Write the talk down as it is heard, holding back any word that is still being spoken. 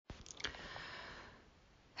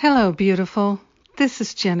Hello, beautiful. This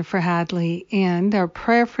is Jennifer Hadley, and our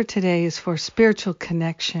prayer for today is for spiritual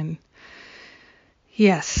connection.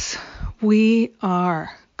 Yes, we are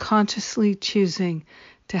consciously choosing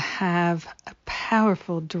to have a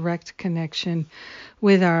powerful direct connection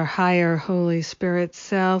with our higher Holy Spirit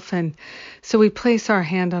self. And so we place our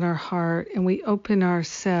hand on our heart and we open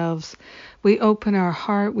ourselves. We open our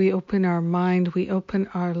heart, we open our mind, we open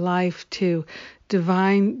our life to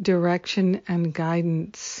divine direction and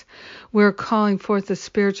guidance. We're calling forth a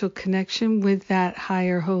spiritual connection with that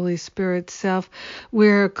higher Holy Spirit self.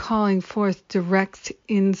 We're calling forth direct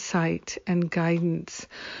insight and guidance.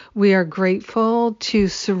 We are grateful to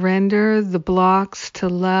surrender the blocks to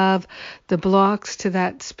love, the blocks to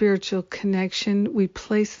that spiritual connection. We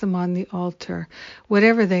place them on the altar,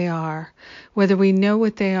 whatever they are. Whether we know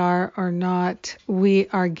what they are or not, we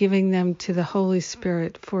are giving them to the Holy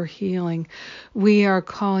Spirit for healing. We are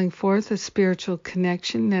calling forth a spiritual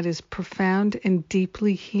connection that is profound and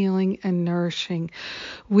deeply healing and nourishing.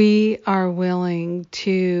 We are willing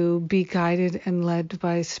to be guided and led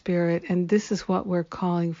by Spirit, and this is what we're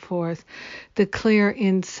calling forth, the clear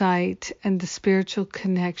insight and the spiritual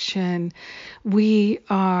connection. We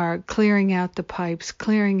are clearing out the pipes,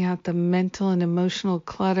 clearing out the mental and emotional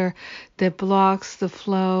clutter that blocks the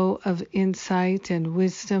flow of insight and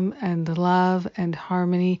wisdom and love and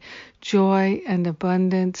harmony, joy and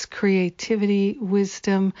abundance, creativity,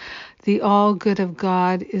 wisdom. The all good of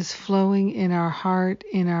God is flowing in our heart,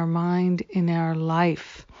 in our mind, in our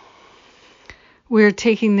life. We're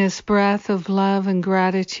taking this breath of love and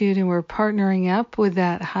gratitude and we're partnering up with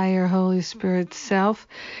that higher Holy Spirit self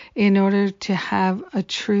in order to have a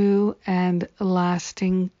true and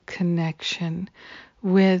lasting connection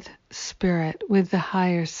with Spirit, with the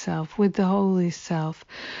higher self, with the Holy Self.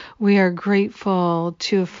 We are grateful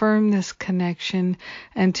to affirm this connection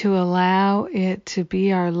and to allow it to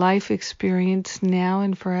be our life experience now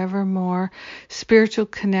and forevermore. Spiritual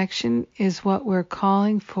connection is what we're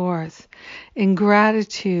calling forth. In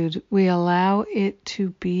gratitude, we allow it to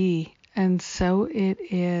be, and so it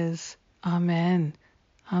is. Amen.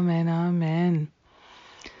 Amen. Amen.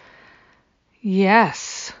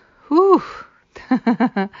 Yes. Whew.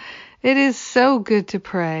 It is so good to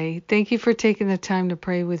pray. Thank you for taking the time to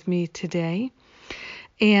pray with me today.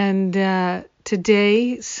 And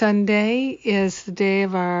today, Sunday, is the day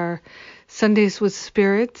of our Sundays with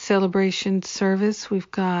Spirit celebration service. We've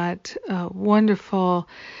got a wonderful,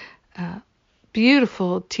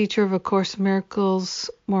 beautiful teacher of A Course in Miracles,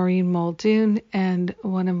 Maureen Muldoon, and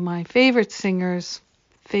one of my favorite singers,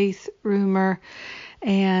 Faith Roomer.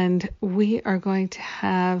 And we are going to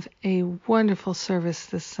have a wonderful service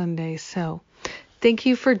this Sunday. So thank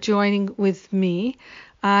you for joining with me.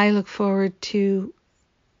 I look forward to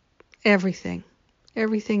everything,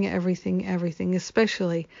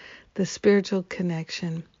 especially the spiritual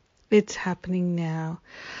connection. It's happening now.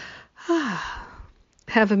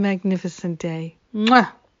 Have a magnificent day.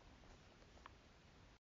 Mwah!